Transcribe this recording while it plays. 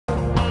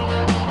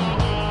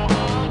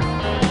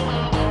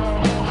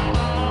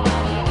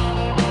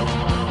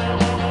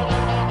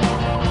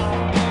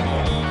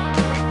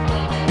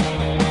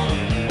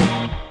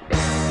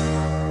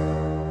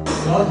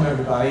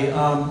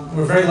everybody.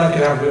 We're very lucky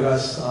to have with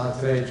us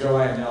today Joe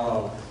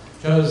Ianniello.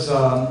 Joe's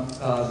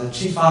the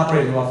Chief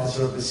Operating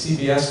Officer of the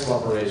CBS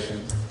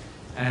Corporation,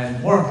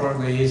 and more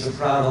importantly, he's a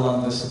proud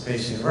alumnus of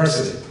Pace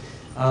University.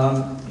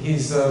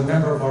 He's a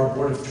member of our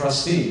Board of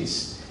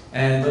Trustees,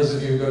 and those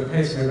of you who go to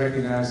Pace may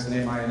recognize the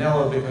name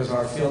Ianniello because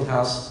our field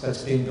house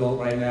that's being built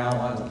right now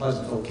on the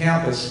Pleasantville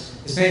campus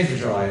is named for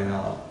Joe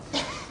Ianniello.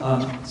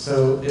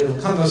 So it'll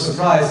come to a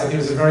surprise that he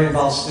was a very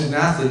involved student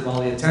athlete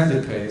while he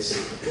attended Pace.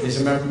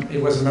 He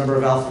was a member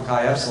of Alpha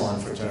Chi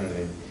Epsilon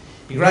fraternity.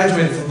 He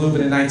graduated from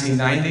Lubin in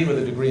 1990 with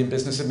a degree in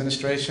business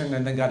administration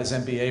and then got his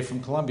MBA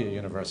from Columbia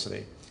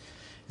University.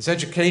 His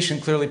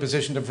education clearly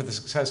positioned him for the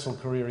successful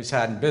career he's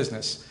had in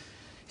business.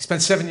 He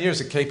spent 7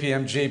 years at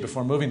KPMG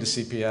before moving to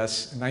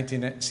CBS in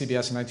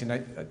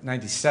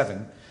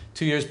 1997,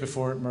 2 years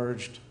before it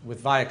merged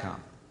with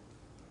Viacom.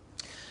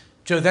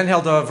 Joe then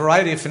held a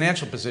variety of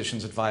financial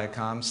positions at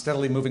Viacom,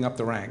 steadily moving up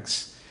the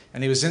ranks,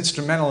 and he was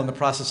instrumental in the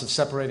process of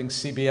separating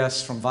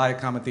CBS from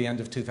Viacom at the end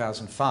of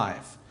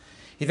 2005.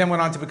 He then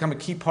went on to become a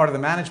key part of the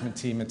management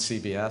team at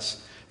CBS,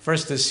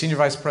 first as Senior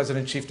Vice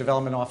President, Chief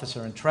Development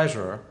Officer, and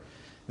Treasurer,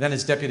 then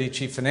as Deputy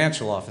Chief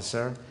Financial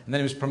Officer, and then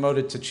he was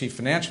promoted to Chief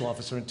Financial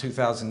Officer in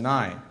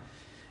 2009.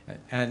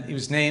 And he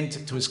was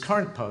named to his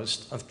current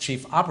post of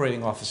Chief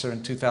Operating Officer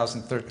in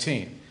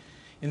 2013.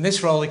 In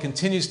this role, he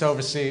continues to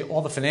oversee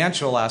all the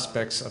financial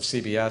aspects of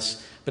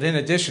CBS, but in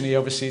addition, he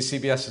oversees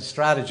CBS's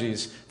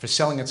strategies for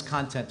selling its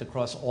content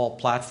across all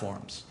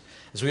platforms.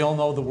 As we all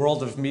know, the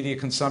world of media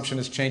consumption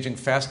is changing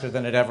faster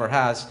than it ever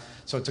has,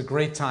 so it's a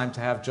great time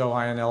to have Joe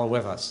Ianniello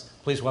with us.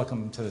 Please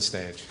welcome him to the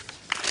stage.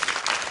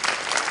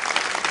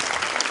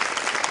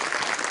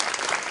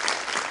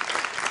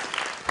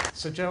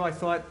 So Joe, I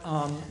thought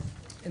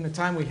in the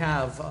time we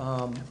have,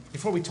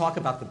 before we talk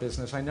about the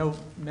business, I know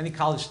many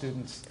college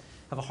students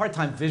have a hard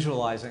time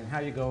visualizing how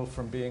you go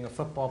from being a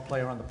football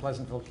player on the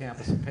Pleasantville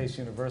campus of Pace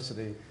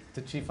University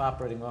to Chief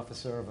Operating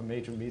Officer of a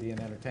major media and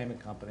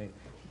entertainment company.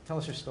 Tell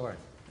us your story.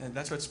 And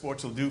that's what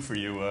sports will do for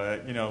you.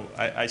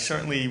 I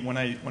certainly, when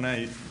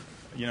I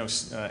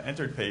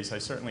entered Pace, I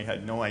certainly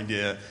had no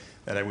idea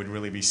that I would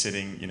really be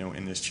sitting,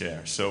 in this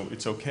chair. So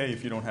it's okay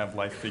if you don't have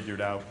life figured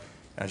out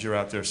as you're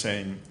out there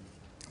saying,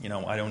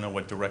 I don't know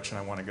what direction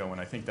I want to go, and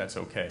I think that's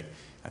okay.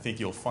 I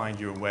think you'll find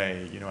your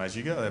way, as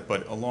you go.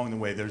 But along the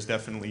way, there's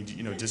definitely,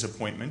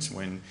 disappointments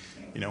when,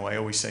 I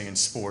always say in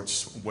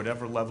sports,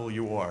 whatever level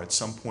you are, at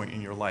some point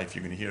in your life,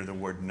 you're going to hear the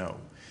word no.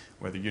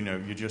 Whether,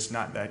 you're just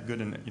not that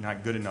good, and you're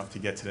not good enough to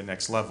get to the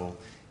next level,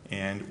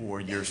 or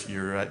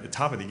you're at the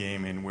top of the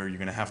game, and where you're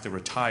going to have to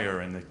retire,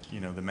 and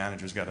the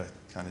manager's got to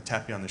kind of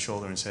tap you on the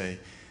shoulder and say,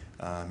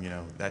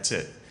 that's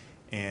it.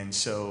 And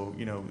so,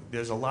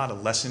 there's a lot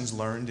of lessons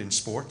learned in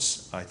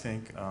sports, I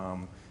think,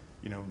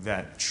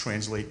 that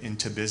translate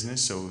into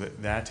business. So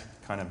that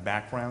kind of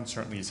background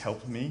certainly has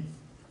helped me.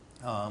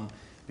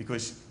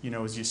 Because,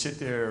 as you sit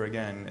there,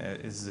 again,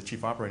 as the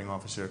Chief Operating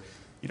Officer,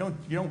 you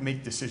don't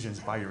make decisions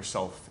by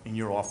yourself in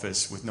your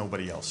office with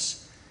nobody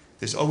else.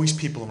 There's always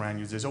people around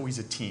you. There's always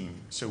a team.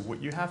 So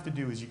what you have to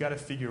do is you got to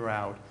figure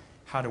out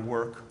how to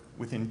work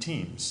within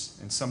teams.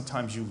 And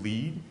sometimes you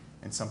lead,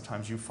 and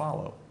sometimes you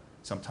follow.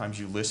 Sometimes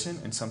you listen,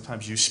 and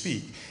sometimes you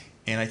speak.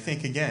 And I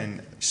think,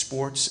 again,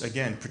 sports,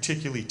 again,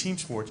 particularly team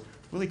sports,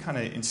 really kind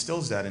of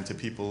instills that into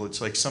people.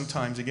 It's like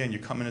sometimes, again, you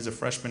come in as a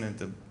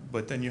freshman,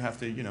 but then you have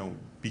to,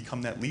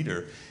 become that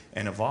leader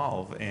and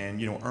evolve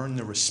and, earn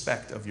the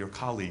respect of your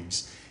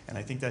colleagues. And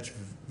I think that's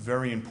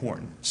very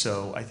important.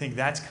 So I think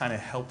that's kind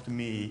of helped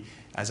me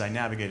as I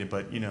navigated.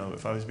 But,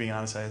 if I was being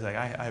honest, I was like,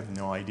 I have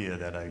no idea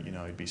that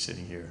I'd be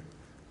sitting here.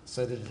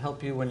 So did it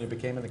help you when you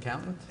became an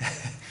accountant?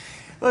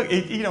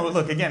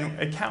 Look, again,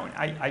 accountant,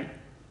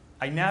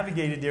 I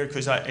navigated there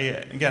because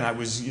I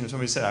was,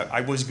 somebody said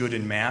I was good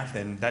in math,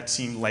 and that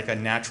seemed like a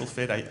natural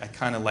fit. I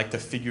kind of like to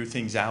figure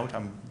things out.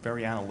 I'm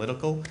very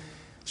analytical.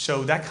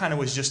 So that kind of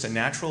was just a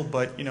natural,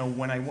 but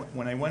when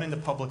I went into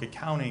public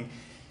accounting,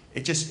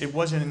 it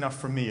wasn't enough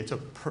for me.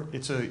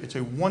 It's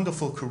a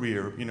wonderful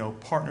career.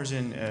 Partners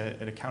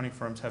at accounting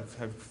firms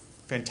have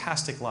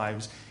fantastic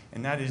lives,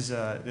 and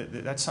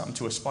that's something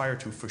to aspire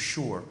to for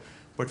sure.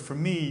 But for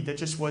me, that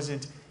just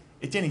wasn't.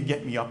 It didn't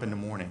get me up in the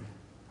morning.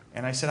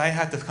 And I said I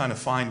had to kind of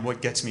find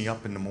what gets me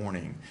up in the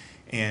morning.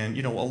 And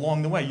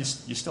along the way, you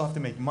still have to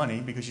make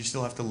money because you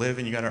still have to live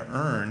and you got to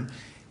earn.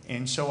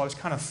 And so I was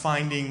kind of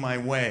finding my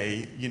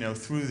way,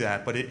 through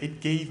that. But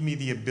it gave me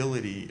the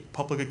ability,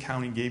 public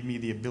accounting gave me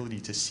the ability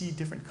to see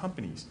different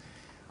companies.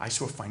 I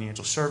saw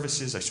financial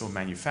services, I saw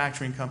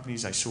manufacturing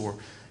companies, I saw,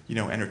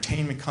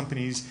 entertainment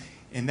companies.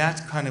 And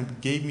that kind of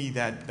gave me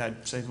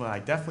that said, well, I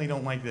definitely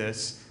don't like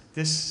this.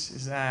 This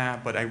is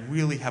that, but I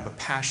really have a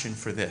passion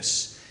for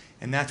this.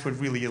 And that's what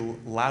really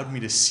allowed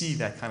me to see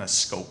that kind of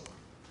scope.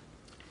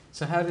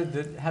 So how did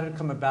it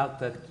come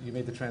about that you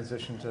made the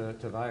transition to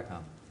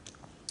Viacom?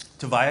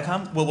 To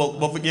Viacom?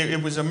 Well,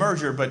 it was a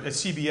merger, but at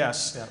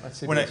CBS, yeah, at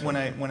CBS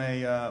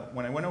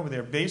when I went over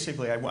there,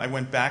 basically I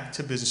went back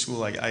to business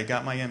school. I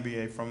got my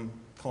MBA from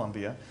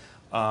Columbia,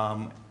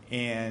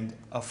 And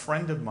a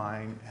friend of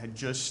mine had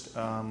just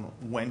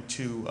went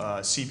to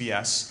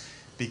CBS,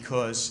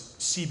 because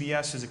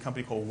CBS is a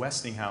company called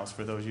Westinghouse,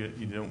 for those you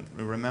don't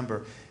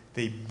remember.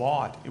 They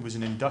bought, it was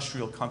an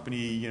industrial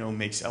company,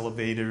 makes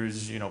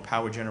elevators,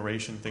 power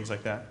generation, things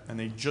like that. And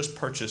they just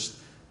purchased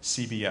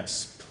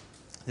CBS.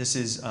 This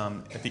is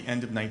at the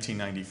end of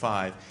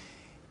 1995.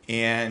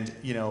 And,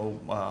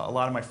 a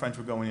lot of my friends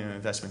were going into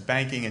investment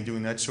banking and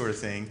doing that sort of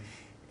thing.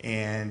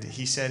 And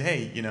he said,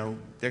 hey,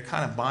 they're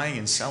kind of buying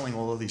and selling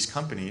all of these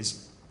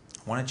companies.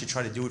 Why don't you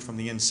try to do it from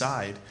the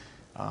inside?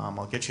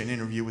 I'll get you an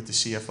interview with the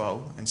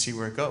CFO and see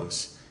where it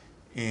goes.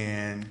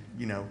 And,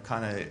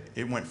 kind of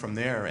it went from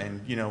there.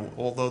 And,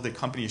 although the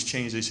company has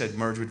changed, they said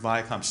merged with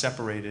Viacom,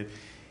 separated,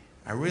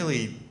 I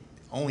really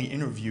only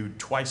interviewed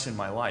twice in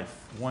my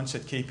life, once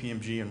at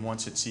KPMG and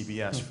once at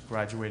CBS,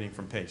 graduating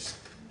from Pace.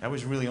 That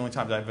was really the only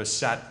time that I've ever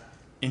sat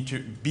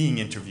being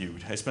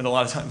interviewed. I spent a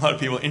lot of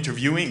people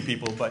interviewing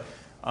people, but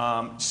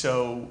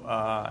so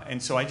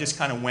I just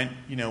kind of went,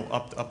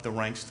 up the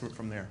ranks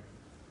from there.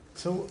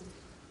 So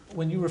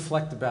when you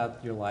reflect about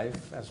your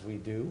life, as we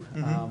do,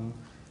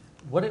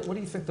 what do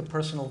you think the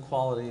personal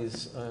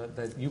qualities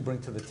that you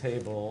bring to the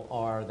table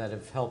are that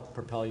have helped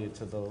propel you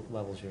to the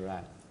levels you're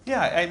at? Yeah,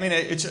 I mean,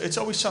 it's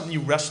always something you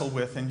wrestle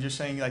with, and just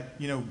saying, like,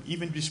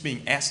 even just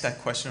being asked that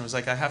question, it was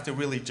like I have to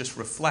really just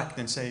reflect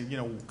and say,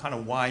 kind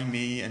of why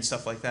me and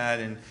stuff like that,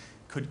 and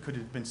could it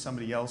have been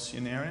somebody else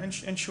in there,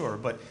 and sure,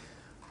 but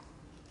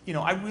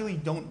I really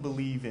don't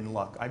believe in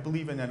luck. I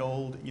believe in that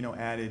old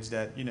adage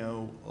that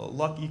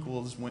luck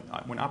equals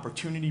when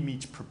opportunity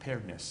meets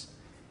preparedness.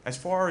 As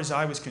far as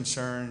I was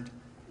concerned,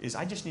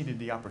 I just needed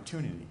the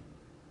opportunity.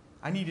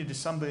 I needed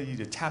somebody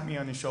to tap me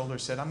on the shoulder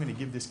and said, I'm going to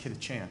give this kid a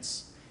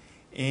chance.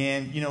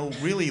 And,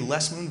 really,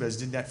 Les Moonves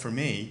did that for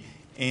me.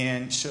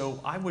 And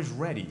so I was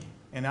ready.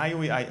 And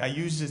I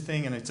use the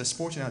thing, and it's a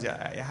sports analogy.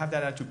 I have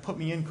that attitude, put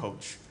me in,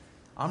 coach.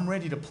 I'm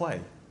ready to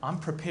play. I'm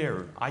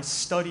prepared. I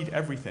studied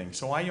everything.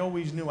 So I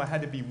always knew I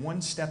had to be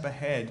one step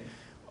ahead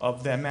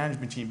of that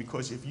management team,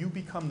 because if you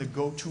become the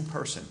go-to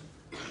person,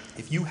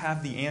 if you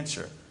have the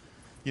answer,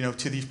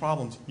 to these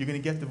problems, you're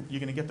going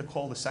to get the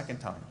call the second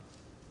time.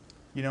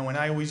 And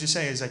I always just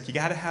say, is like, you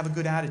got to have a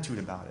good attitude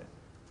about it.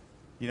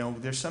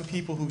 There's some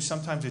people who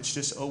sometimes it's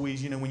just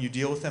always, when you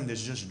deal with them,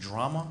 there's just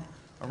drama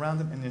around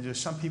them, and then there's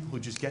some people who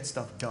just get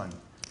stuff done.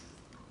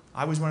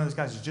 I was one of those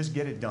guys who just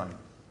get it done.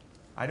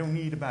 I don't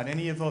need about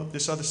any of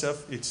this other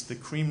stuff. It's the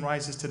cream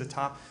rises to the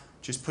top.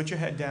 Just put your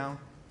head down,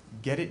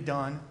 get it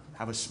done,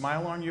 have a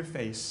smile on your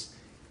face,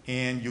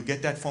 and you'll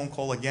get that phone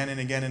call again and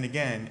again and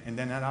again, and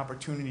then that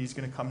opportunity is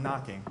going to come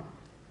knocking,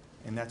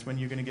 and that's when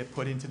you're going to get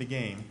put into the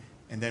game.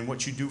 And then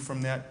what you do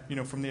from that,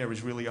 from there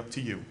is really up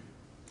to you.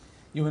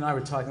 You and I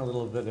were talking a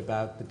little bit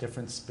about the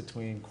difference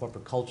between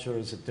corporate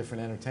cultures at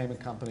different entertainment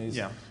companies.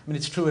 Yeah. I mean,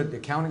 it's true at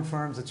accounting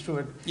firms. It's true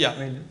at, yeah. I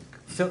mean,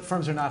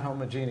 firms are not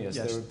homogeneous.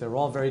 Yes. They're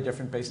all very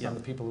different based on the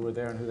people who are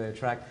there and who they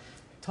attract.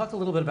 Talk a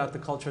little bit about the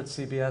culture at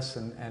CBS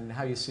and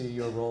how you see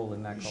your role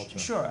in that culture.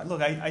 Sure.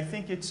 Look, I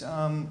think it's,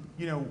 the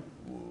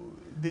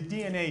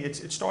DNA,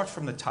 it starts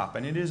from the top,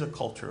 and it is a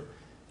culture.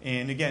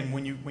 And again,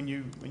 when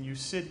you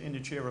sit in the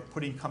chair of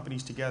putting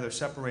companies together,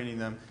 separating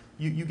them,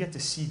 you get to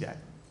see that.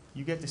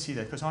 You get to see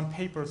that, because on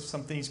paper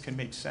some things can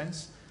make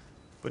sense,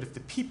 but if the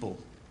people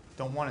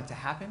don't want it to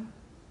happen,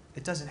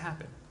 it doesn't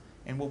happen.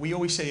 And what we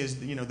always say is,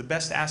 the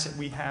best asset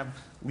we have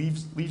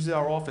leaves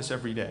our office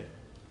every day,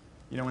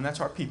 and that's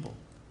our people.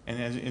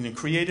 And as in a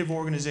creative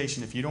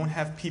organization, if you don't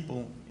have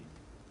people,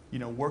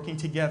 working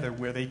together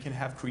where they can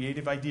have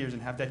creative ideas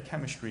and have that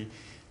chemistry,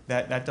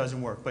 that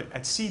doesn't work. But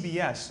at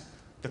CBS,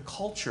 the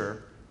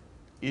culture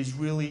is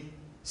really,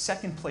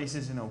 second place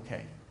isn't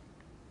okay.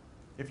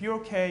 If you're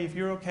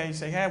okay,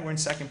 say, hey, we're in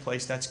second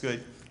place, that's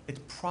good. It's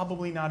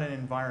probably not an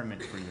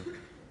environment for you.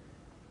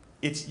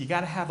 You got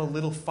to have a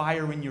little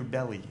fire in your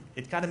belly.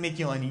 It's got to make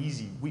you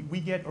uneasy.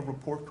 We get a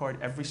report card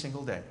every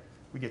single day.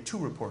 We get 2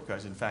 report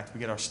cards, in fact. We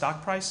get our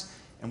stock price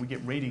and we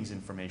get ratings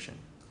information.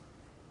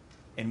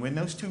 And when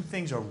those 2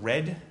 things are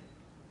red,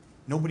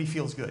 nobody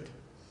feels good.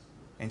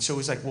 And so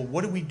it's like, well,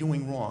 what are we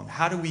doing wrong?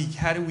 How do we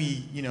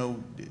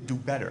do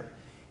better?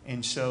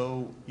 And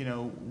so,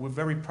 we're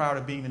very proud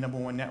of being the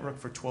 #1 network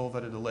for 12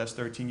 out of the last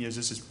 13 years.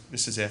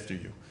 This is after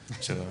you.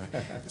 So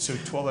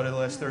 12 out of the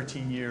last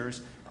 13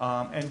 years.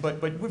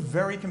 But we're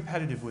very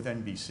competitive with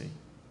NBC.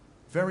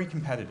 Very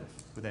competitive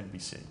with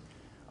NBC.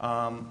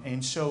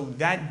 And so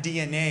that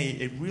DNA,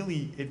 it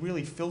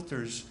really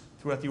filters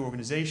throughout the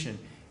organization.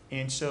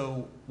 And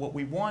so what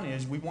we want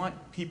is, we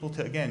want people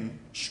to, again,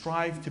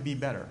 strive to be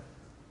better.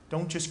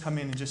 Don't just come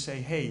in and just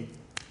say, hey,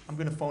 I'm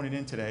going to phone it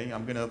in today.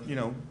 I'm going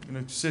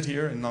to sit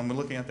here and I'm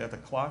looking at the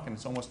clock and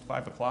it's almost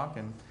 5 o'clock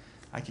and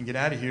I can get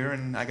out of here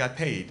and I got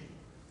paid.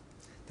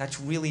 That's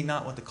really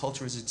not what the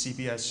culture is at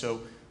CBS.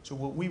 So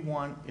what we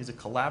want is a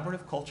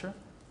collaborative culture,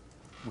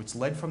 which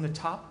led from the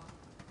top,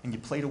 and you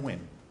play to win.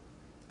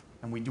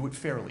 And we do it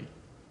fairly.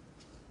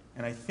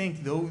 And I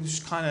think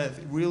those kind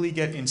of really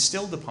get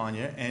instilled upon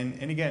you.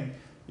 And again,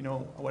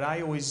 what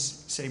I always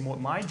say,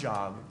 what my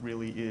job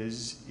really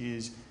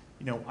is,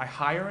 I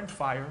hire and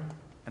fire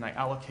and I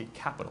allocate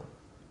capital,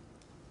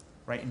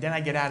 right? And then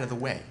I get out of the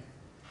way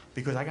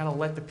because I got to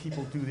let the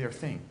people do their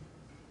thing.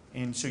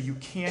 And so you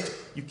can't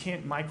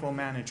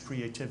micromanage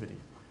creativity.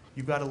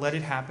 You've got to let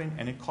it happen,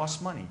 and it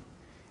costs money.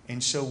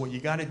 And so what you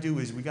got to do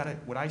is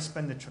what I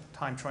spend the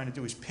time trying to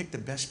do is pick the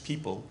best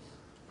people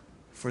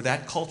for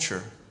that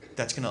culture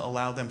that's going to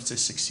allow them to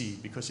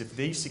succeed. Because if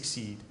they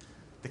succeed,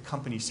 the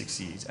company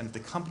succeeds. And if the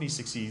company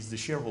succeeds, the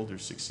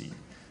shareholders succeed.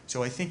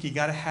 So I think you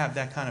got to have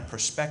that kind of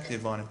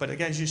perspective on it. But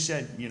again, as you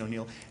said,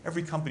 Neil,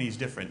 every company is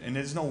different, and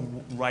there's no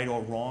right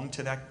or wrong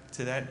to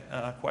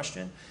that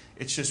question.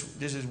 It's just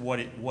this is what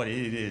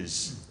it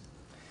is.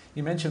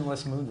 You mentioned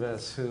Les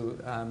Moonves, who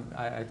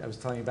I was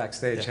telling you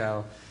backstage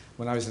how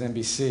when I was at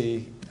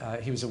NBC,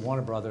 he was at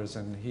Warner Brothers,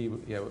 and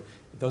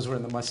those were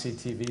in the must-see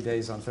TV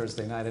days on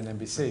Thursday night at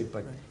NBC.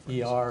 But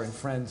ER and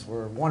Friends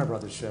were Warner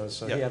Brothers shows,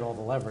 so he had all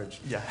the leverage.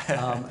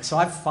 Yeah. So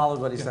I've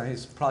followed what he's done.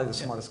 He's probably the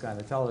smartest guy in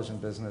the television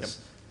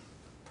business.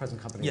 Present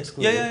company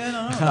excluded.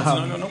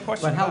 No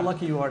question. But how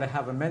lucky you are to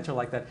have a mentor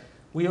like that.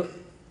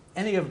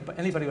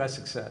 Anybody who has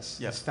success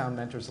has found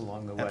mentors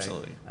along the way.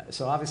 Absolutely.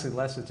 So obviously,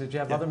 Les, did you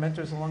have other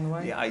mentors along the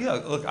way?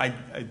 Yeah. Look,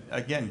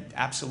 again,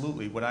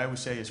 absolutely. What I would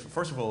say is,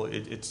 first of all,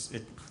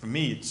 for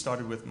me, it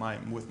started with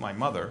my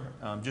mother.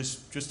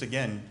 Just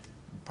again,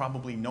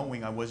 probably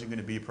knowing I wasn't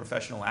going to be a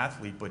professional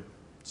athlete, but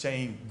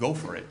saying go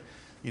for it.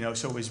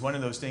 So it was one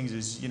of those things.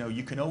 Is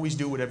you can always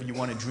do whatever you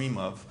want to dream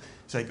of.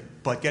 It's like,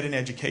 but get an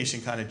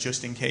education kind of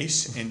just in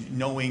case, and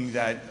knowing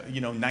that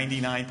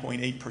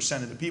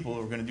 99.8% of the people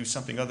are going to do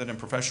something other than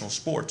professional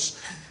sports.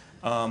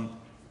 I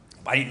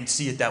didn't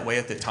see it that way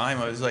at the time.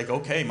 I was like,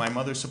 okay, my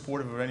mother's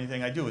supportive of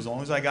anything I do as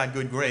long as I got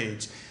good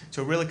grades.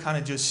 So it really kind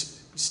of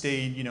just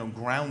stayed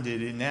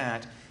grounded in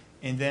that,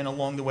 and then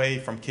along the way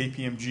from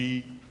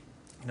KPMG,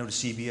 to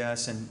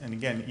CBS, and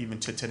again even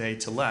to today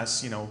to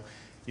Les,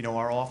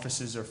 our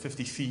offices are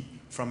 50 feet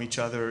from each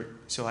other,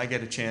 so I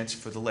get a chance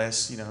for the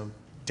last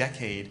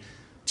decade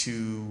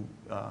to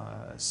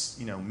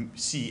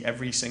see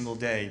every single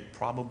day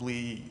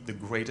probably the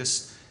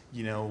greatest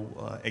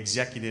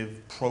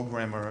executive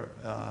programmer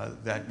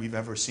that we've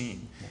ever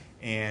seen.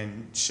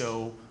 And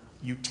so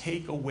you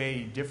take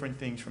away different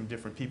things from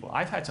different people.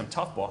 I've had some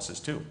tough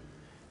bosses too.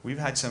 We've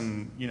had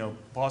some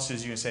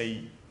bosses you can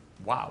say,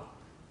 wow.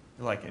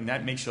 And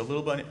that makes you a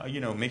little bit,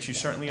 makes you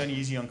certainly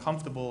uneasy,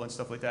 uncomfortable, and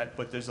stuff like that.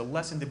 But there's a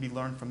lesson to be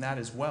learned from that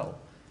as well.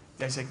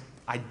 They say,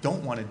 I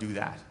don't want to do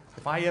that.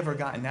 If I ever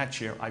got in that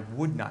chair, I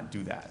would not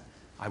do that.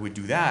 I would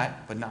do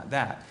that, but not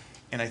that.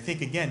 And I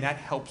think, again, that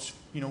helps,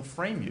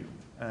 frame you.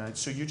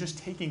 So you're just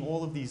taking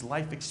all of these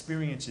life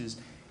experiences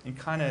and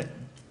kind of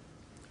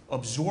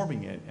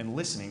absorbing it and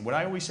listening. What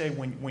I always say,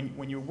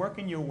 when you're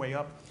working your way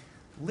up,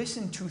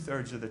 listen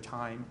 2/3 of the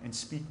time and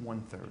speak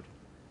 1/3.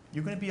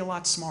 You're going to be a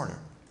lot smarter.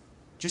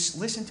 Just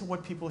listen to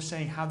what people are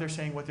saying, how they're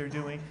saying what they're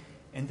doing,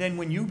 and then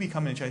when you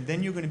become in charge,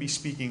 then you're going to be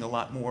speaking a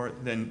lot more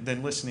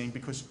than listening,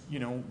 because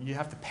you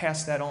have to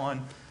pass that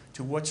on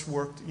to what's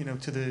worked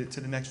to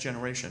the next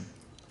generation.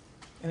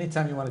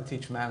 Anytime you want to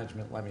teach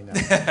management, let me know.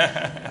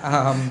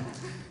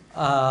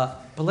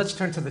 But let's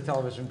turn to the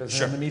television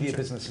business and the media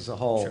business as a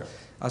whole.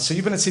 So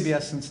you've been at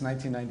CBS since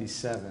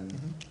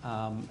 1997.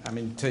 I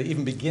mean, to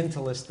even begin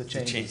to list the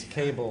changes,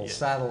 cable,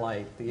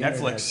 satellite, the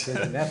Netflix.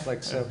 internet,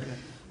 Netflix. So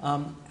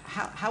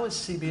how has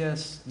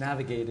CBS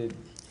navigated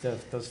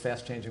those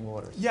fast-changing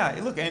waters? Yeah,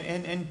 look,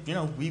 and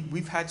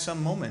we've had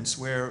some moments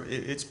where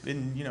it's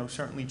been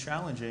certainly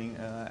challenging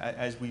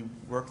as we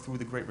work through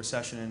the Great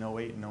Recession in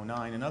 08 and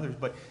 09 and others.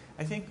 But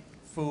I think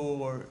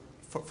for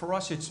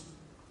us, it's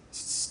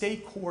stay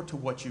core to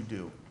what you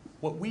do.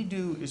 What we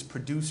do is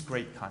produce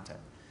great content.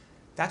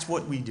 That's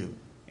what we do.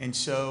 And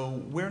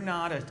so we're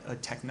not a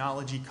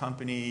technology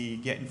company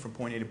getting from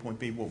point A to point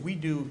B. What we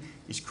do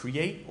is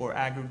create or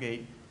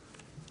aggregate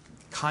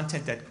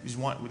content that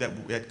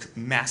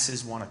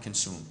masses want to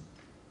consume.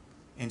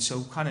 And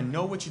so kind of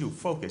know what you do,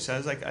 focus.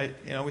 I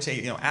always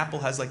say, Apple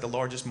has like the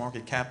largest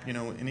market cap,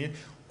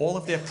 all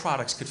of their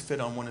products could fit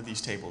on one of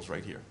these tables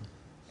right here.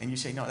 And you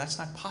say, no, that's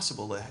not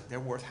possible. They're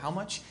worth how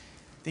much?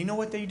 They know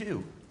what they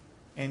do.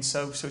 And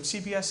so at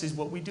CBS is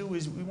what we do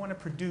is we want to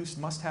produce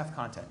must-have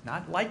content,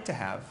 not like to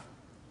have,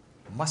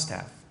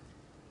 must-have.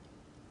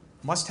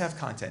 Must-have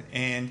content.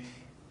 And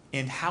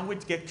how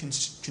it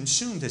gets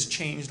consumed has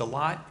changed a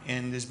lot,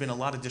 and there's been a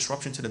lot of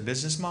disruption to the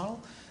business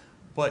model.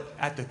 But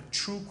at the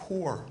true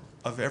core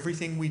of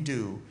everything we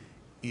do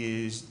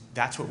is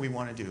that's what we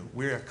want to do.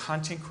 We're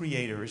content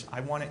creators.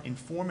 I want to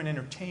inform and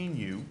entertain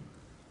you,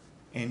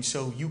 and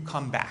so you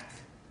come back.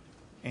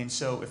 And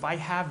so if I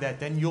have that,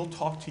 then you'll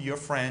talk to your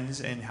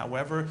friends, and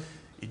however,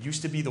 it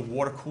used to be the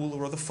water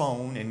cooler or the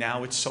phone, and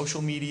now it's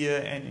social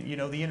media and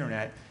the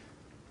internet.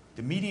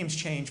 The medium's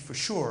changed for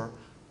sure,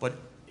 but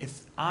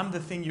if I'm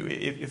the thing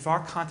if our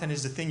content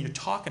is the thing you're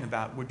talking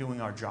about, we're doing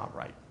our job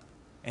right.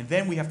 And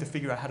then we have to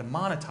figure out how to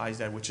monetize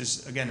that, which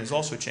is, again, has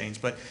also changed.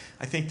 But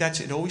I think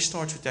it always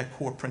starts with that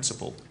core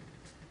principle.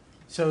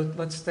 So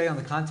let's stay on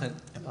the content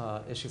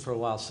issue for a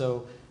while.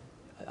 So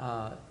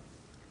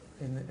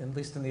at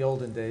least in the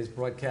olden days,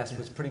 broadcast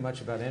was pretty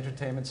much about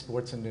entertainment,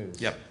 sports, and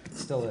news. Yep. It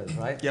still is,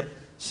 right? Yep.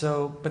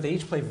 So, but they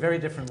each play very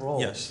different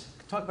roles. Yes.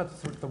 Talk about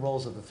the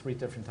roles of the three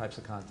different types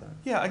of content.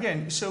 Yeah,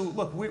 again, so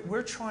look,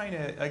 we're trying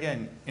to,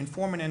 again,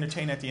 inform and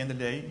entertain at the end of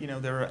the day. You know,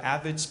 there are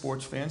avid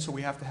sports fans, so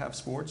we have to have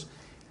sports.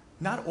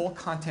 Not all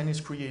content is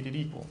created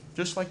equal,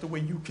 just like the way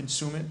you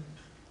consume it,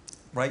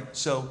 right?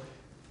 So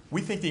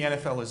we think the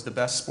NFL is the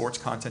best sports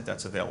content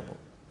that's available.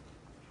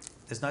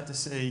 It's not to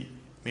say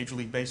Major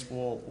League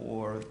Baseball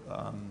or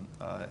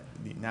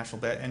the National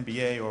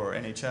NBA or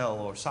NHL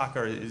or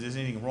soccer, is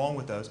anything wrong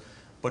with those.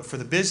 But for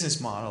the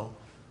business model,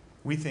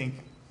 we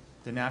think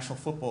the National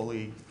Football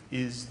League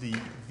is the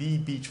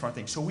beachfront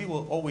thing. So we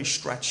will always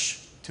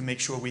stretch to make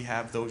sure we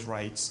have those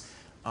rights.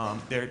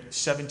 They're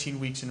 17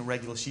 weeks in the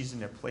regular season.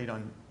 They're played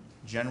on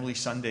generally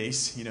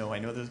Sundays. You know, I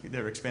know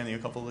they're expanding a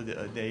couple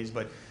of days,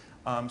 but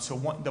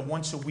so the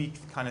once a week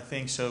kind of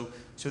thing. So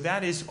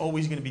that is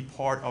always going to be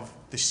part of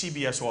the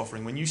CBS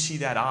offering. When you see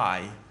that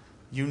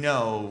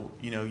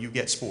you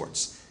get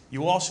sports.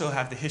 You also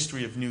have the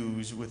history of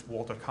news with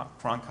Walter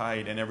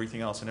Cronkite and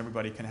everything else, and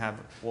everybody can have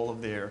all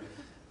of their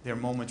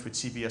moments with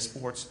CBS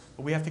Sports,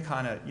 but we have to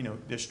kind of,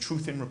 there's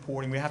truth in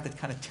reporting. We have to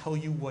kind of tell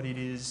you what it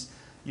is,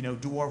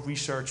 do our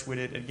research with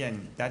it.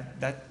 Again,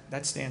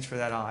 that stands for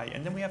that I.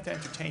 And then we have to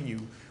entertain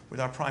you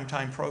with our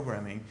primetime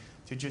programming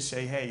to just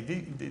say, hey,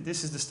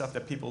 this is the stuff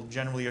that people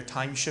generally are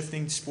time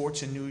shifting.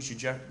 Sports and news,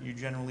 you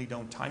generally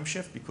don't time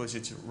shift because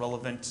it's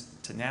relevant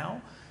to now.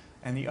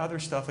 And the other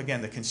stuff,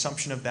 again, the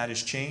consumption of that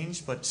has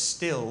changed, but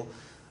still,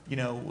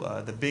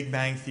 the Big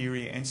Bang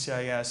Theory,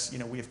 NCIS,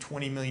 we have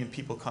 20 million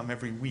people come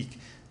every week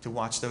to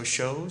watch those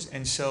shows.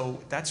 And so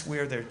that's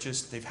where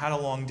they've had a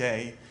long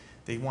day.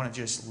 They want to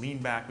just lean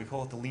back. We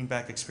call it the lean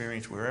back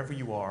experience wherever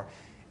you are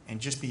and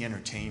just be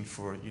entertained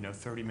for,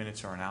 30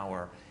 minutes or an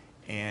hour.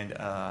 And,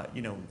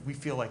 we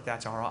feel like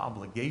that's our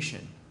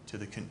obligation to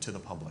the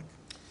public.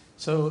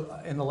 So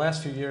in the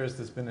last few years,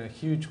 there's been a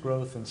huge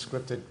growth in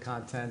scripted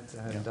content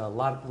and a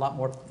lot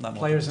more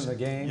players in the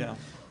game. Yeah.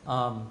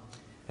 How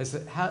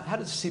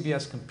does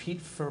CBS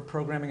compete for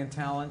programming and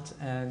talent?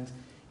 And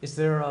is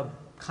there a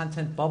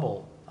content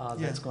bubble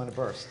that's going to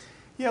burst?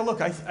 Yeah,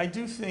 look, I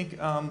do think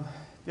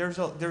there's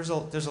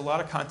a lot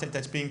of content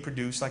that's being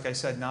produced. Like I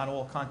said, not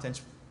all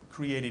content's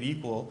created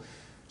equal.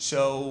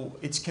 So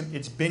it's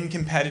been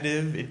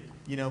competitive.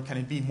 Can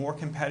it be more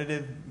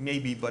competitive?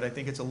 Maybe, but I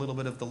think it's a little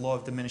bit of the law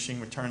of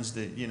diminishing returns.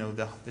 The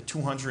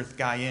 200th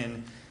guy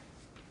in,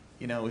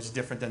 is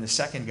different than the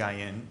second guy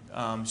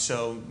in.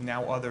 So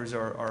now others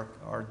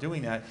are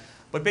doing that.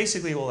 But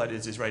basically all that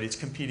is right, it's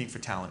competing for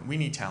talent. We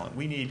need talent.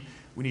 We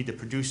need the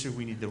producer,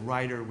 we need the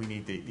writer, we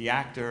need the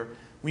actor,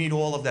 we need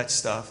all of that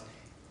stuff.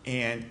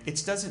 And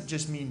it doesn't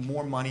just mean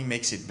more money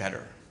makes it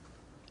better.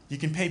 You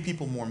can pay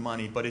people more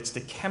money, but it's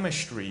the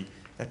chemistry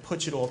that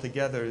puts it all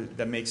together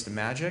that makes the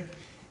magic.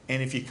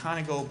 And if you kind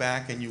of go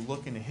back and you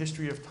look in the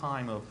history of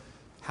time of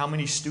how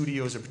many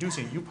studios are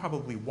producing, you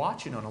probably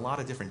watch it on a lot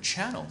of different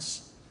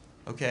channels,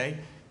 okay?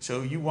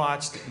 So you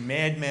watched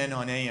Mad Men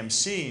on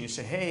AMC and you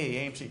say,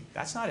 hey, AMC,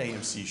 that's not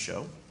AMC's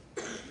show.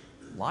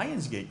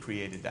 Lionsgate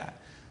created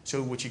that.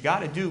 So what you got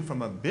to do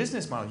from a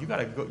business model, you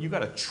got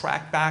to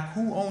track back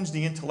who owns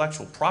the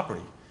intellectual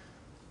property,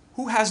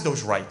 who has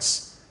those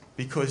rights,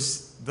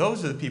 because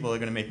those are the people that are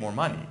going to make more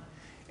money.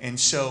 And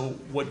so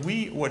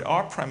what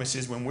our premise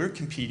is when we're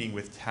competing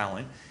with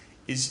talent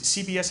is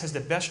CBS has the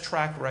best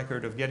track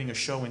record of getting a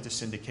show into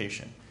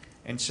syndication.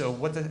 And so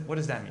what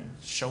does that mean,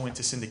 show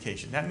into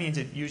syndication? That means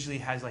it usually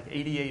has like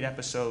 88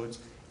 episodes,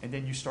 and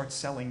then you start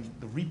selling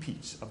the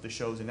repeats of the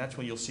shows, and that's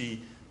when you'll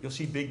see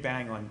Big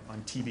Bang on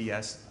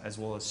TBS as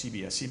well as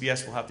CBS.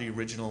 CBS will have the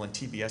original, and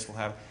TBS will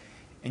have,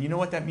 and you know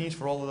what that means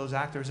for all of those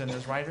actors and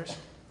those writers?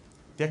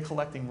 They're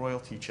collecting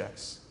royalty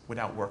checks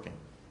without working.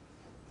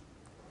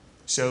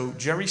 So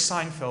Jerry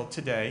Seinfeld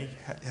today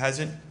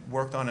hasn't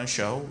worked on a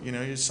show,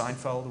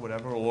 Seinfeld or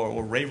whatever,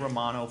 or Ray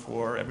Romano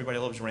for Everybody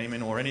Loves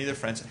Raymond or any of their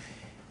friends.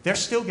 They're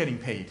still getting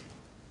paid.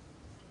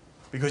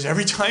 Because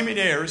every time it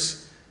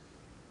airs,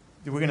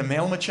 we're going to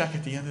mail them a check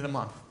at the end of the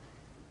month.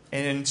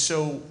 And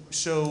so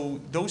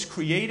those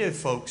creative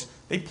folks,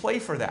 they play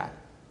for that.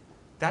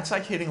 That's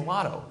like hitting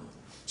lotto.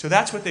 So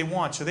that's what they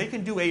want. So they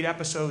can do 8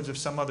 episodes of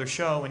some other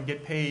show and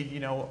get paid,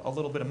 a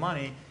little bit of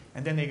money.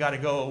 And then they got to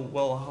go,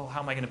 well, how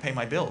am I going to pay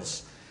my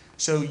bills?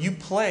 So you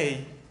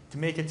play to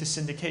make it to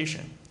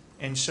syndication.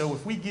 And so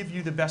if we give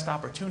you the best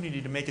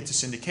opportunity to make it to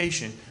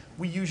syndication,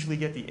 we usually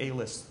get the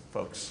A-list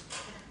folks.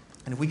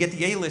 And if we get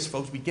the A-list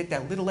folks, we get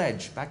that little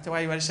edge. Back to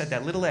what I said,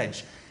 that little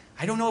edge.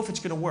 I don't know if it's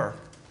going to work,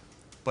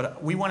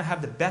 but we want to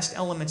have the best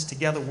elements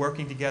together,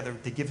 working together,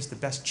 to give us the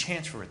best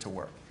chance for it to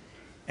work.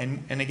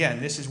 And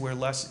again, this is where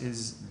Les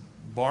is,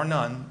 bar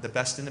none, the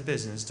best in the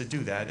business to do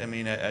that. I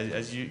mean,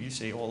 as you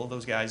say, all of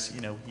those guys,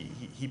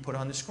 he put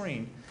on the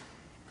screen.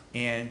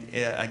 And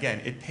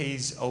again, it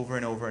pays over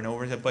and over and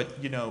over. But,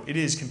 it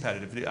is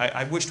competitive.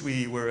 I wished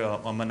we were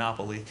a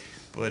monopoly,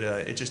 but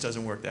it just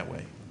doesn't work that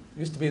way. It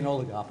used to be an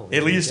oligopoly.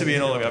 It used to be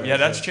an oligopoly. Yeah,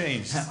 that's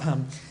changed.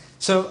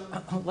 So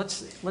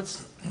let's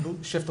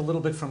shift a little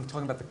bit from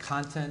talking about the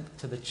content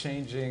to the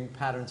changing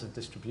patterns of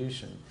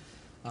distribution.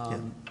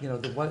 You know,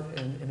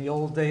 in the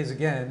old days,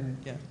 again,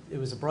 it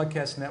was a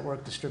broadcast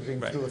network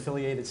distributing through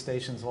affiliated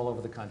stations all over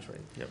the country.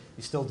 Yep.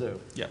 You still do.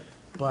 Yep.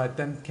 But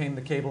then came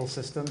the cable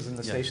systems, and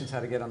the stations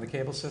had to get on the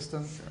cable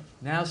system. Sure.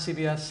 Now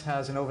CBS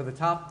has an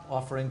over-the-top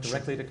offering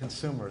directly to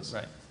consumers.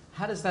 Right.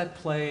 How does that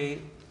play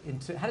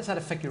into? How does that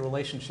affect your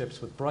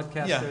relationships with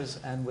broadcasters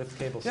and with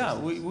cable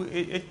systems?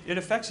 It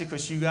affects it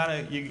because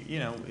you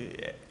know,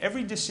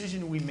 every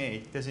decision we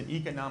make, there's an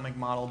economic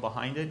model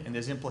behind it, and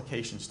there's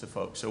implications to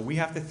folks. So we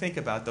have to think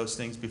about those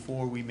things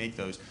before we make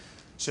those.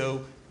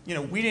 So, you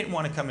know, we didn't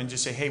want to come and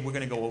just say, hey, we're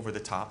going to go over the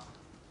top.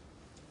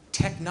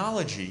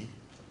 Technology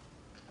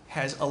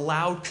has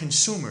allowed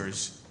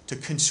consumers to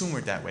consume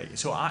it that way.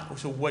 So,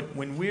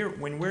 when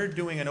we're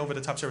doing an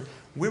over-the-top service,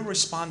 we're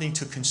responding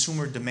to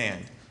consumer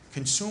demand.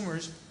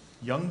 Consumers,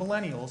 young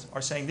millennials,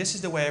 are saying, this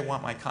is the way I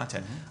want my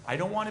content. I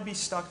don't want to be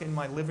stuck in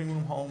my living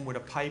room home with a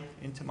pipe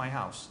into my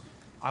house.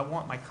 I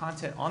want my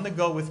content on the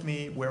go with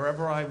me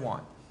wherever I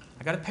want.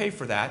 I got to pay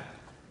for that,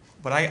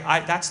 but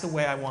that's the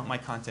way I want my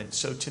content.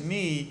 So to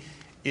me,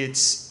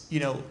 it's,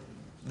 you know,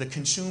 the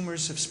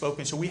consumers have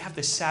spoken, so we have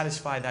to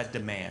satisfy that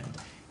demand.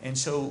 And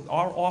so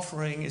our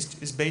offering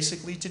is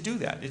basically to do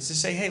that. It's to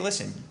say, hey,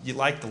 listen, you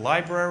like the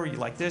library, you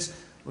like this,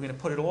 we're going to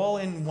put it all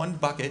in one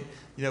bucket.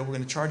 You know, we're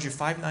going to charge you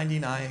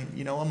 $5.99,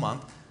 you know, a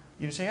month.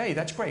 You say, hey,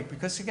 that's great,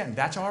 because again,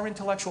 that's our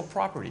intellectual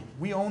property.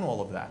 We own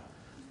all of that.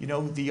 You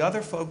know, the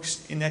other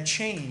folks in that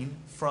chain,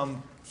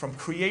 from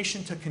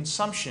creation to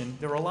consumption,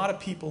 there are a lot of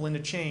people in the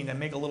chain that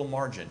make a little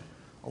margin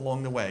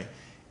along the way.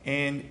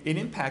 And it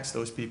impacts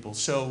those people.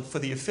 So for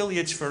the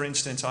affiliates, for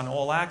instance, on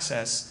All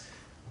Access,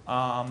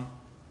 they're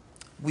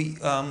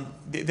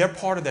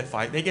part of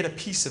that they get a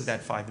piece of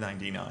that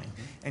 $5.99.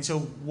 And so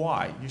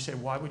why? You say,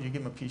 why would you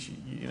give them a piece?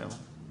 You know,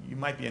 you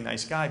might be a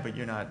nice guy, but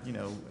you're not, you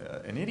know,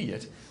 an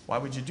idiot. Why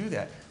would you do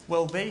that?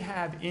 Well, they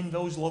have, in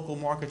those local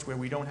markets where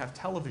we don't have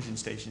television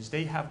stations,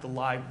 they have the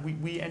live,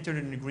 we entered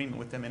an agreement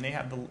with them, and they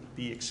have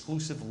the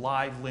exclusive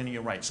live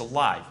linear rights. So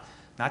live.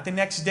 Not the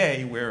next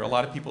day where a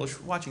lot of people are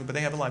watching it, but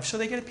they have it live. So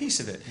they get a piece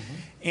of it.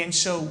 And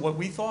so what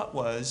we thought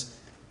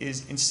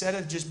is instead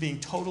of just being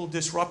total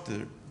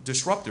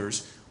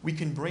disruptors, we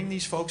can bring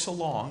these folks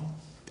along.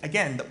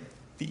 Again,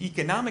 the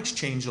economics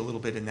change a little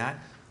bit in that,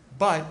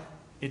 but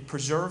it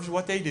preserves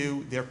what they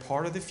do. They're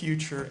part of the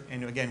future,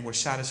 and again, we're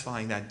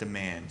satisfying that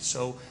demand.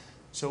 So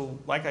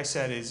like I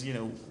said, is, you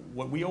know,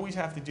 what we always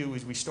have to do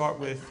is we start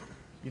with,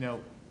 you know,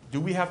 do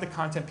we have the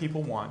content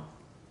people want?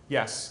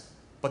 Yes,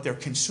 but they're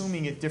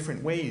consuming it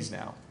different ways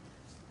now.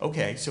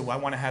 Okay, so I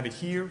want to have it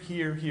here,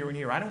 here, here, and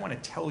here. I don't want to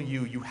tell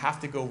you, you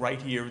have to go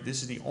right here.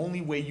 This is the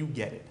only way you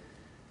get it.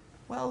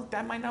 Well,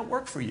 that might not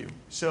work for you.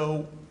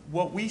 So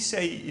what we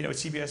say, you know, at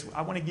CBS,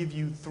 I want to give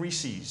you 3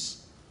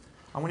 C's.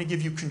 I want to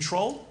give you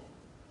control,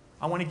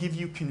 I want to give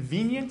you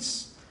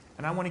convenience,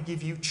 and I want to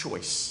give you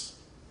choice.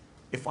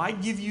 If I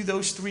give you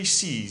those 3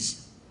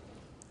 C's,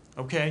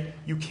 okay,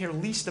 you care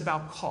least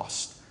about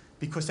cost,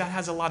 because that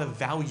has a lot of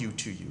value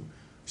to you.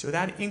 So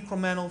that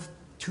incremental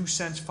 2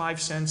 cents,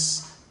 5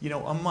 cents, you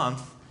know, a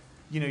month,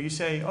 you know, you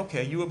say,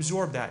 okay, you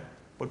absorb that.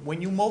 But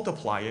when you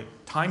multiply it,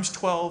 times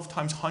 12,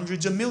 times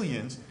hundreds of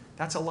millions,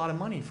 that's a lot of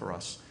money for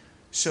us.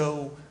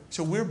 So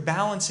we're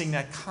balancing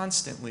that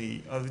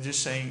constantly of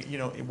just saying, you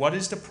know, what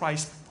is the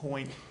price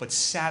point, but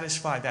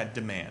satisfy that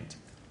demand.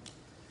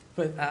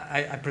 But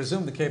I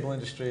presume the cable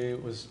industry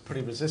was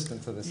pretty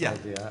resistant to this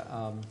idea.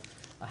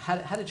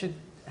 How did you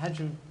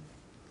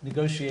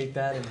negotiate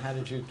that, and how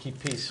did you keep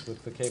peace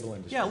with the cable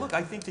industry? Yeah, look,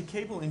 I think the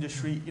cable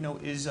industry, you know,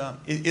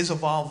 is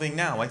evolving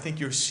now. I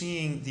think you're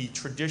seeing the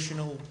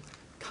traditional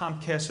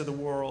Comcast of the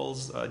world,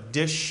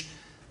 Dish,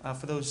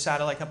 for those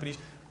satellite companies.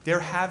 They're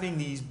having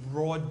these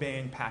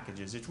broadband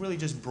packages. It's really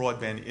just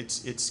broadband.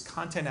 It's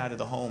content out of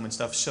the home and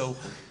stuff. So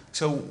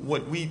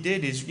what we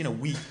did is, you know,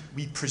 we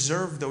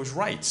preserved those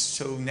rights.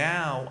 So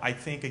now I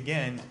think,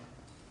 again,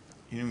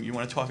 you know, you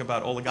want to talk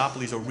about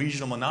oligopolies or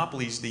regional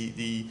monopolies,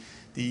 the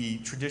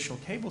traditional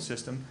cable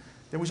system,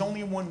 there was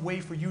only one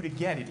way for you to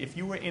get it. If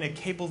you were in a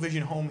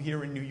Cablevision home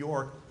here in New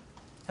York,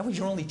 that was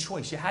your only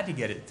choice. You had to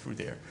get it through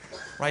there.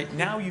 Right?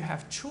 Now you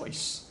have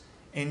choice.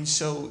 And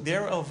so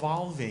they're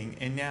evolving,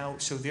 and now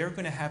so they're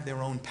going to have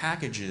their own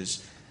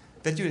packages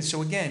that do it.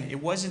 So again,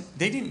 it wasn't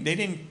they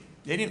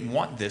didn't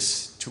want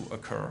this to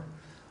occur,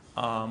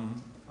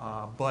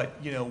 but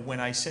you know,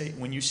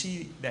 when you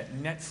see that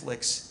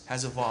Netflix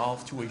has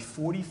evolved to a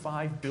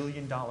 $45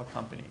 billion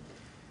company,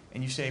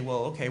 and you say,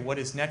 well, okay, what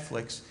is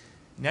Netflix?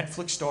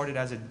 Netflix started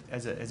as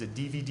a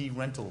DVD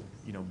rental,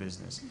 you know,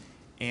 business.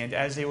 And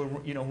as they were,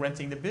 you know,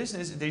 renting the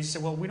business, they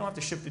said, well, we don't have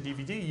to ship the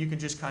DVD. You can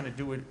just kind of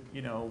do it,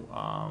 you know,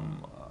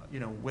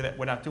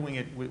 without doing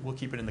it. We'll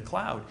keep it in the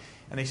cloud.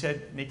 And they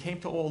said, they came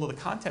to all of the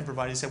content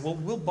providers and said, well,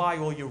 we'll buy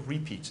all your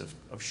repeats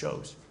of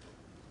shows.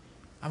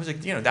 I was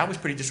like, you know, that was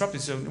pretty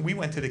disruptive. So we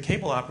went to the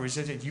cable operators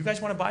and said, do you guys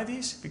want to buy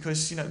these?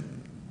 Because, you know,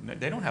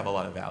 they don't have a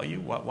lot of value.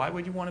 Why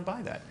would you want to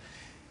buy that?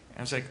 And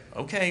I was like,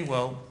 okay,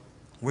 well,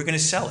 we're going to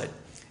sell it.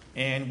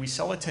 and we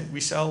sell it.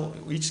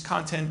 Each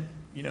content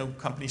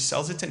company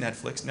sells it to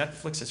Netflix.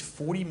 Netflix has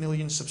 40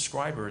 million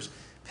subscribers,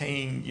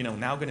 paying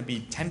now going to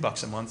be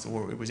 $10 a month,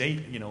 or it was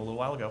 $8 a little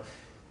while ago,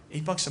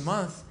 $8 a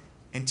month.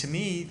 And to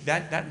me,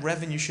 that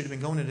revenue should have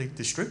been going to the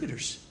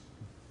distributors.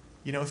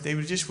 If they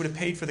would have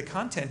paid for the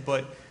content,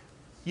 but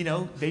they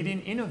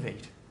didn't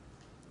innovate.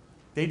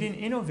 They didn't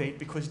innovate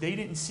because they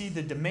didn't see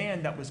the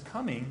demand that was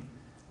coming,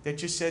 that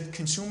just said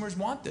consumers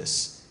want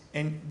this.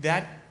 And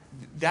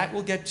that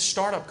will get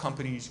startup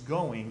companies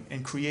going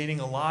and creating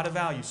a lot of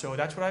value. So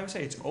that's what I would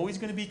say. It's always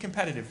going to be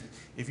competitive.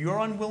 If you're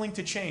unwilling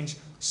to change,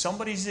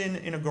 somebody's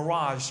in a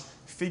garage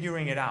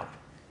figuring it out.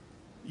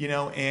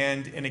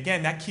 And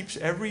again, that keeps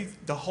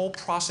the whole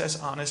process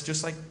honest,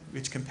 just like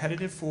it's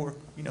competitive for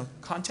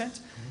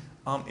content.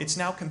 It's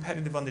now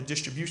competitive on the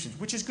distributions,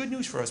 which is good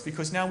news for us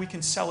because now we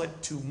can sell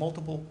it to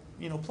multiple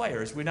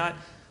players. We're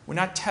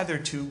not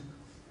tethered to,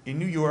 in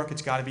New York,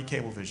 it's got to be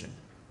Cablevision.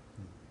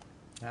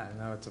 Yeah,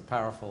 no,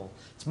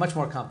 it's much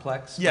more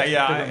complex. Yeah,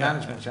 bigger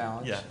management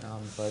challenge. Yeah.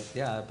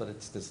 But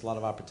there's a lot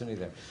of opportunity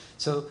there.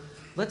 So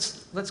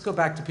let's go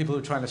back to people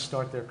who are trying to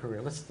start their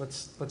career.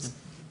 Let's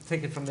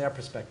take it from their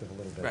perspective a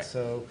little bit. Right.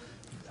 So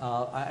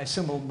I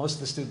assume most of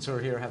the students who are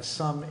here have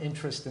some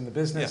interest in the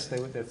business.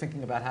 Yeah. They're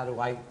thinking about how do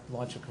I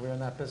launch a career in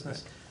that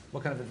business. Right.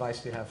 What kind of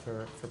advice do you have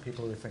for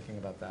people who are thinking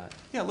about that?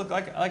 Yeah, look,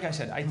 like I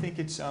said, I think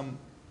it's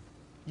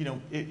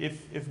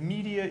if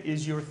media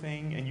is your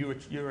thing and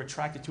you're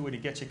attracted to it,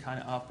 it gets you kind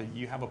of up and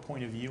you have a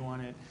point of view on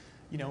it,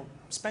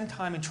 spend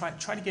time and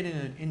try to get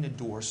in the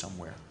door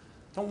somewhere.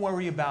 Don't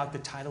worry about the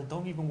title.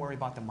 Don't even worry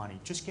about the money.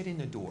 Just get in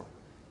the door.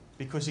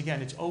 Because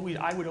again,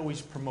 I would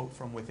always promote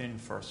from within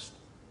first.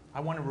 I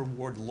want to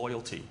reward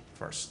loyalty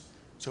first.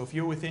 So if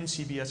you're within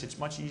CBS, it's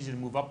much easier to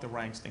move up the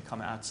ranks than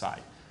come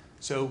outside.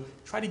 So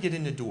try to get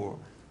in the door.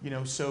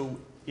 So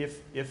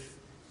if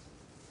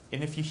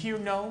you hear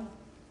no,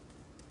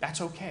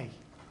 that's okay.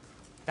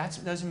 That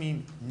doesn't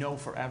mean no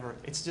forever.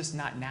 It's just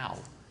not now.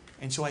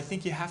 And so I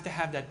think you have to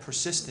have that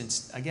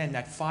persistence, again,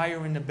 that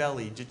fire in the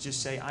belly to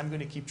just say, I'm going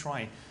to keep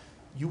trying.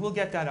 You will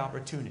get that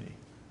opportunity.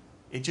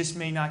 It just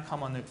may not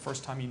come on the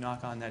first time you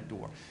knock on that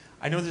door.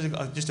 I know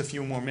there's just a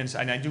few more minutes,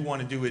 and I do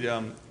want to do it.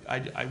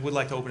 I would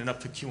like to open it up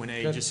to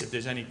Q&A, just if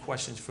there's any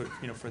questions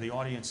for the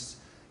audience,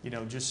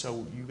 just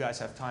so you guys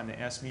have time to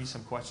ask me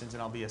some questions,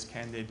 and I'll be as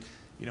candid,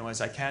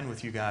 as I can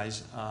with you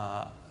guys,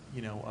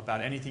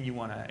 about anything you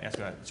want to ask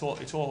about. It's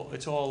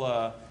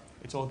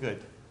all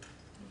good,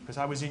 because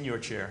I was in your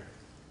chair.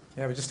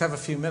 Yeah, we just have a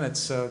few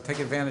minutes, so take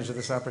advantage of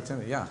this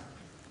opportunity. Yeah.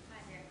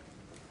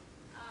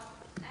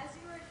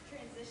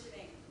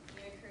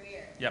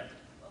 Yep.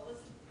 What was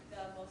the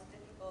most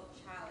difficult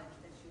challenge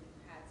that you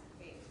had to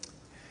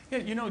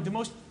face? Yeah, the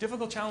most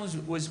difficult challenge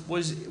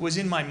was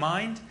in my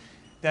mind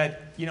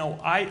that,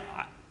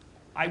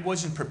 I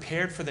wasn't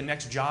prepared for the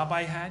next job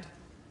I had.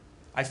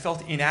 I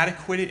felt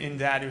inadequate in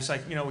that it was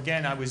like,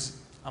 again, I was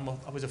a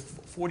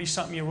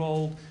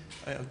 40-something-year-old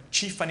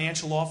chief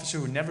financial officer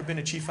who had never been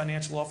a chief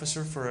financial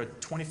officer for a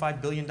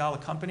 $25 billion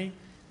company.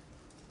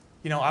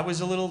 I was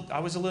a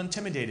little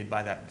intimidated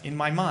by that in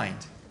my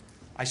mind.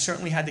 I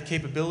certainly had the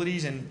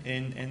capabilities and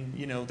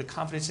the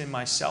confidence in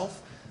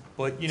myself,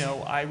 but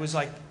I was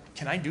like,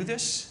 can I do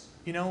this?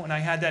 And I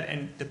had that,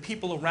 and the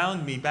people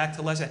around me, back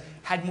to Leslie,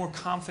 had more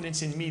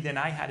confidence in me than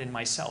I had in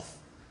myself.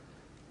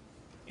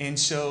 And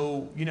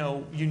so,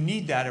 you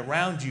need that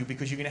around you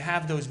because you're going to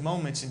have those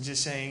moments and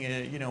just saying,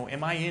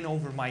 am I in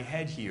over my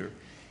head here?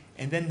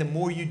 And then the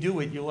more you do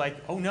it, you're like,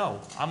 oh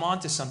no, I'm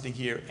onto something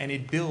here, and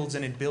it builds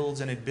and it builds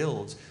and it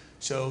builds.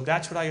 So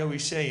that's what I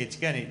always say. It's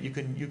again, you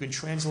can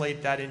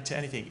translate that into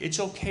anything. It's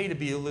okay to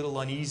be a little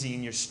uneasy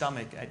in your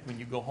stomach when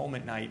you go home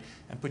at night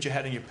and put your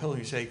head on your pillow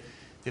and you say,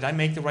 did I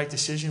make the right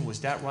decision? Was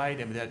that right?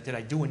 Did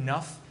I do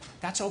enough?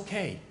 That's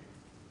okay.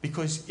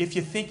 Because if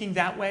you're thinking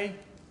that way,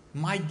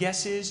 my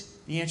guess is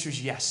the answer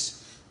is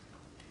yes.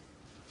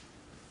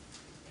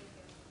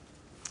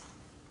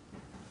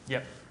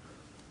 Yep.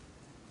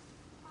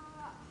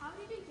 How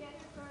did you get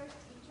your first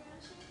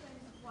internship and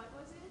what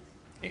was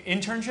it?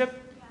 Internship?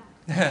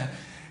 Yeah.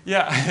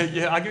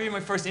 Yeah, I'll give you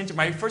my first intern.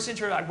 My first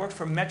intern, I worked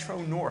for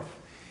Metro North.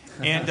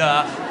 And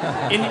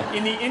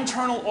in the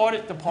internal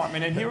audit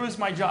department, and here was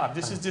my job.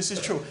 This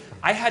is true.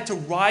 I had to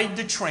ride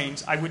the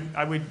trains. I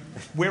would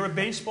wear a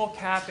baseball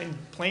cap and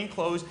plain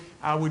clothes.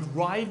 I would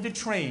ride the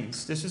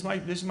trains. This is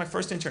my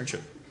first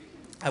internship.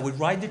 I would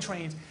ride the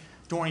trains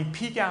during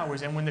peak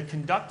hours, and when the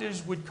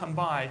conductors would come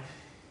by,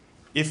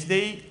 if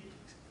they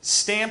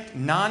stamped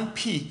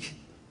non-peak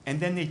and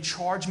then they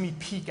charged me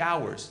peak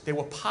hours, they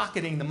were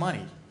pocketing the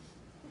money.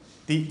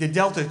 The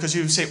delta, because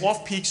you would say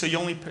off-peak, so you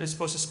only are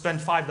supposed to spend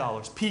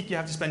 $5. Peak, you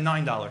have to spend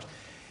 $9.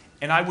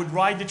 And I would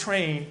ride the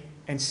train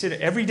and sit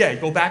every day,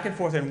 go back and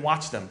forth and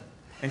watch them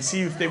and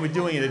see if they were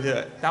doing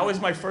it. That was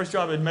my first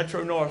job at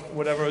Metro North,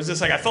 whatever. It was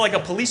just like, I felt like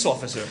a police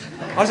officer.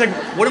 I was like,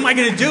 what am I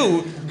going to do?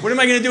 What am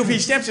I going to do if he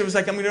stamps it? It was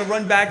like, I'm going to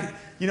run back,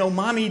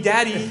 mommy,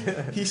 daddy,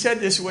 he said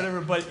this,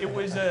 whatever. But it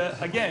was,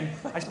 again,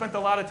 I spent a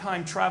lot of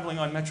time traveling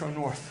on Metro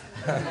North.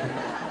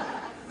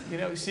 You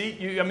know,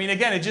 see, I mean,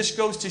 again, it just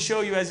goes to show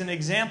you as an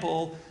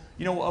example,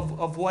 you know,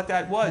 of what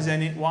that was.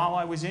 And while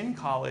I was in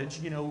college,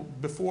 you know,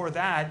 before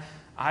that,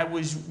 I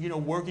was, you know,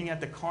 working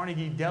at the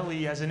Carnegie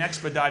Deli as an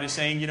expediter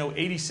saying, you know,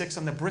 86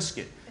 on the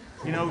brisket.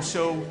 You know,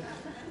 so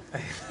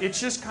it's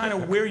just kind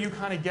of where you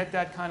kind of get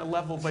that kind of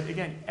level. But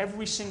again,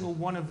 every single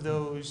one of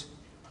those,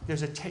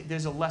 there's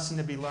a lesson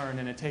to be learned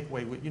and a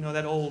takeaway. You know,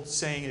 that old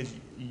saying is,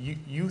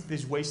 youth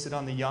is wasted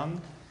on the young.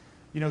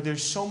 You know,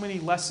 there's so many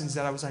lessons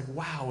that I was like,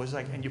 wow. It was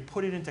like, and you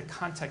put it into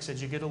context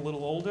as you get a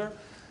little older,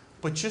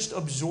 but just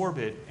absorb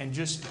it and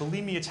just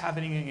believe me, it's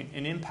having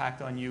an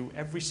impact on you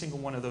every single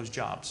one of those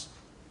jobs.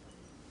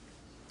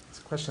 There's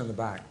a question in the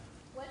back.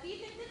 What do you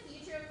think the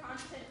future of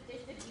content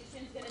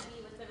distribution is going to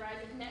be with the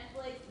rise of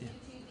Netflix,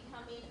 YouTube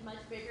becoming much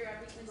bigger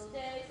every single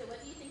day? So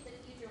what do you think the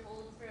future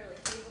holds for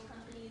like cable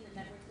companies and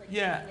networks like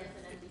CBS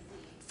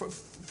and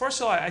NBC?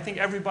 First of all, I think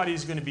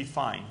everybody's going to be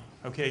fine.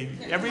 Okay,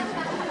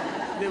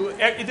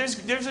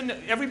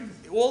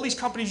 all these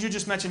companies you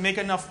just mentioned make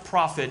enough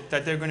profit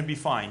that they're going to be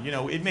fine. You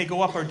know, it may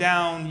go up or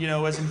down. You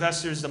know, as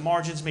investors, the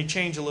margins may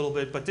change a little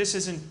bit, but this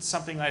isn't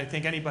something I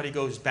think anybody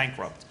goes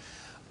bankrupt.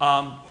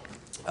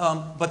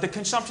 But the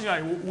consumption,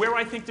 where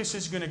I think this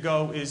is going to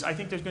go is, I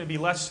think there's going to be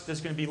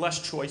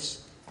less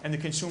choice, and the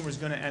consumer is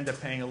going to end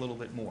up paying a little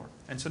bit more.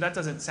 And so that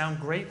doesn't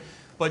sound great,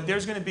 but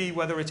there's going to be,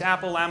 whether it's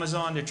Apple,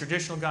 Amazon, the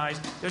traditional guys,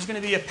 there's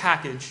going to be a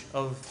package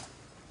of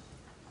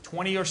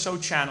 20 or so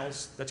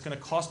channels that's going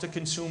to cost a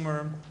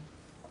consumer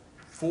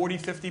 $40,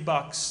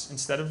 $50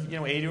 instead of, you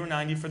know, 80 or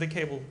 90 for the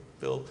cable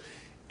bill,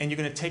 and you're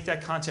going to take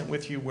that content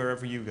with you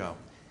wherever you go.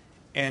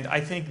 And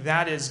I think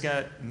that has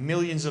got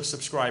millions of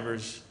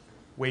subscribers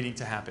waiting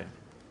to happen.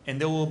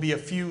 And there will be a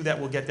few that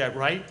will get that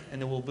right,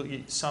 and there will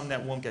be some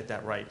that won't get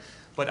that right.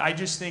 But I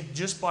just think,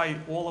 just by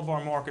all of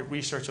our market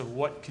research of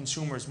what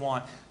consumers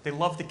want, they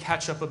love the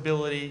catch-up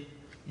ability.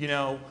 You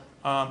know,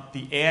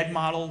 the ad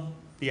model,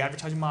 the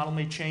advertising model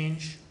may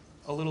change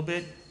a little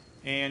bit.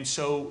 And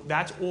so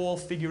that's all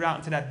figured out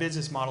into that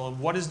business model of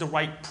what is the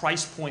right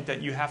price point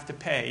that you have to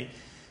pay.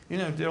 You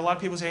know, there are a lot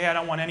of people say, hey, I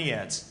don't want any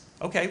ads.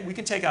 Okay, we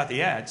can take out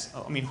the ads.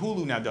 I mean,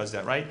 Hulu now does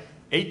that, right?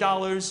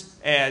 $8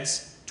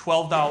 ads,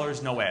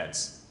 $12 no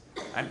ads.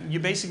 And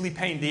you're basically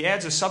paying, the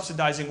ads are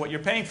subsidizing what you're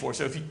paying for.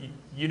 So if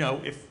you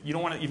know, if you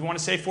want to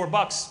save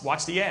 $4,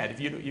 watch the ad.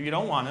 If you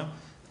don't want to,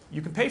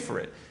 you can pay for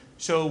it.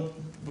 So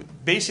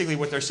basically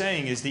what they're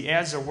saying is the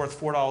ads are worth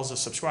 $4 a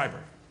subscriber.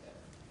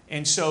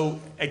 And so,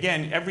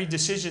 again, every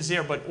decision's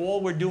there, but all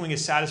we're doing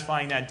is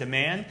satisfying that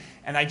demand.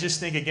 And I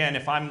just think, again,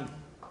 if I'm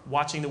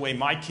watching the way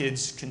my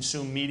kids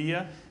consume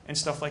media and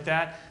stuff like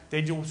that,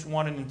 they just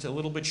want it into a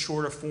little bit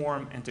shorter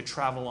form and to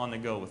travel on the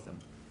go with them.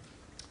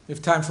 We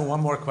have time for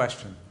one more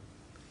question.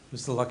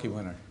 Who's the lucky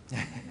winner?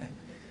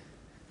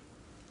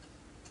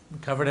 We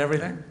covered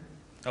everything?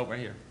 Oh, right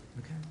here.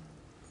 Okay.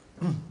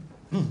 I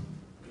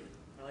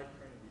like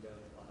Carnegie Deli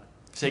a lot.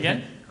 Say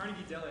again?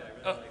 Carnegie Deli,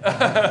 I really like.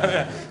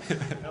 That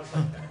was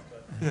like that,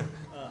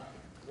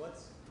 but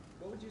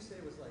what would you say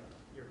was like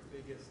your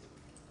biggest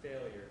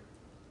failure,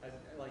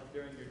 like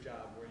during your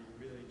job, where you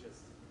really just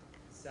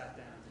sat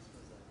down and just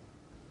was like,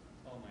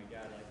 oh my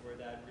God, like where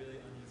that really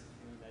uneasy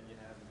feeling that you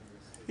have when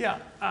you're sleeping? Yeah,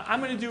 I'm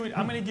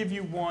going to give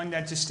you one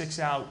that just sticks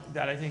out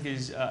that I think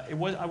is I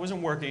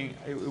wasn't working.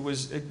 It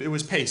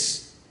was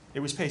Pace.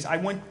 It was Pace. I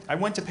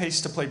went to Pace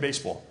to play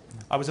baseball.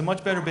 I was a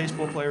much better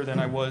baseball player than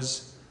I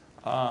was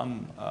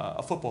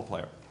a football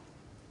player.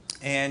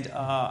 And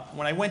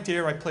when I went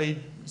there, I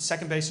played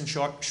second base and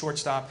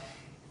shortstop.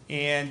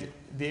 And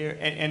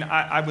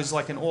I was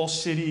like an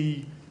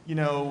all-city, you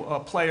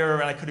know, player,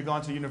 and I could have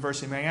gone to the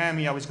University of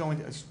Miami. I was going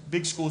to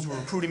big schools were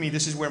recruiting me.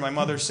 This is where my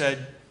mother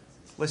said,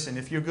 listen,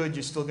 if you're good,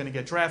 you're still going to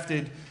get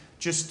drafted.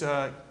 Just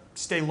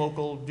stay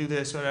local, do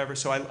this, whatever.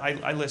 So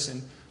I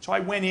listened. So I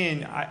went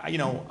in.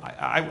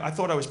 I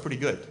thought I was pretty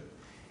good.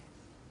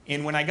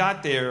 And when I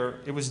got there,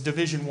 it was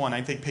Division I.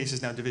 I think Pace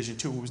is now Division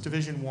II. It was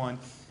Division I.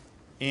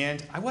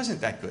 And I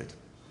wasn't that good.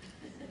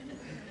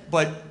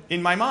 But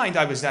in my mind,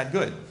 I was that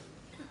good.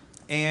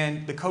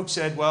 And the coach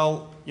said,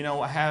 well, you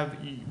know,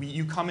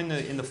 you come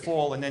in the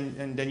fall and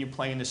then you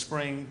play in the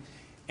spring.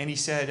 And he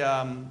said,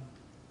 I'm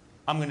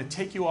going to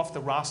take you off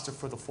the roster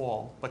for the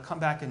fall, but come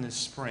back in the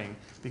spring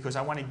because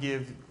I want to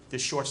give the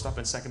shortstop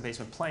and second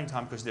baseman playing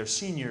time because they're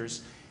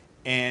seniors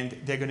and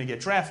they're going to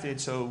get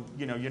drafted. So,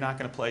 you know, you're not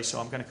going to play.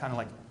 So I'm going to kind of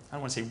like, I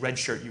don't want to say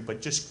redshirt you,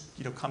 but just,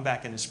 you know, come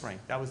back in the spring.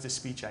 That was the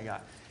speech I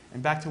got.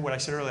 And back to what I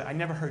said earlier, I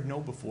never heard no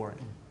before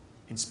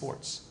in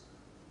sports.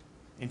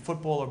 In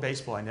football or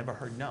baseball, I never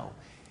heard no.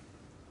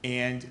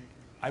 And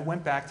I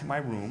went back to my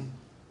room,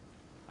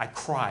 I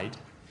cried,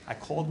 I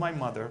called my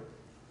mother,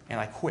 and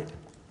I quit.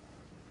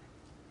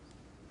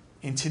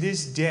 And to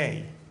this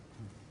day,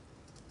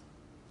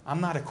 I'm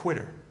not a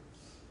quitter.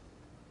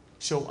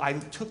 So I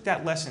took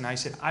that lesson, I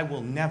said, I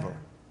will never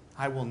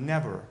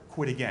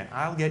quit again.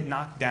 I'll get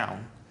knocked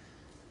down,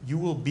 you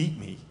will beat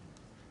me,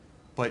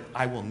 but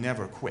I will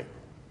never quit.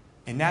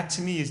 And that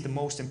to me is the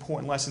most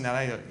important lesson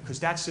that because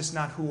that's just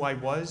not who I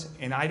was,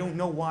 and I don't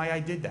know why I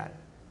did that.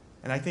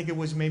 And I think it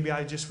was maybe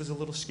I just was a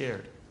little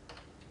scared.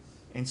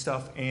 and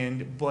stuff.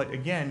 But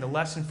again, the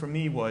lesson for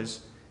me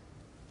was,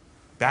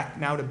 back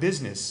now to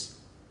business,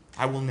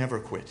 I will never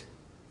quit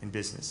in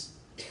business.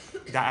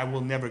 I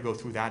will never go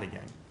through that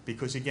again.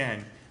 Because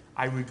again,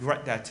 I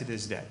regret that to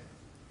this day.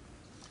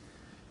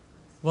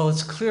 Well,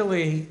 it's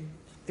clear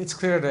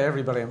to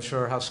everybody, I'm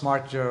sure, how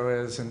smart Joe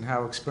is and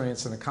how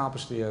experienced and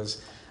accomplished he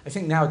is. I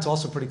think now it's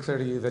also pretty clear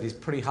to you that he's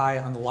pretty high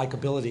on the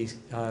likability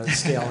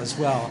scale as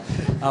well,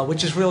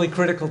 which is really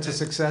critical to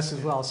success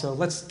as well. So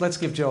let's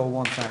give Joe a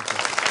warm thank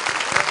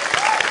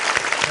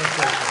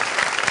you.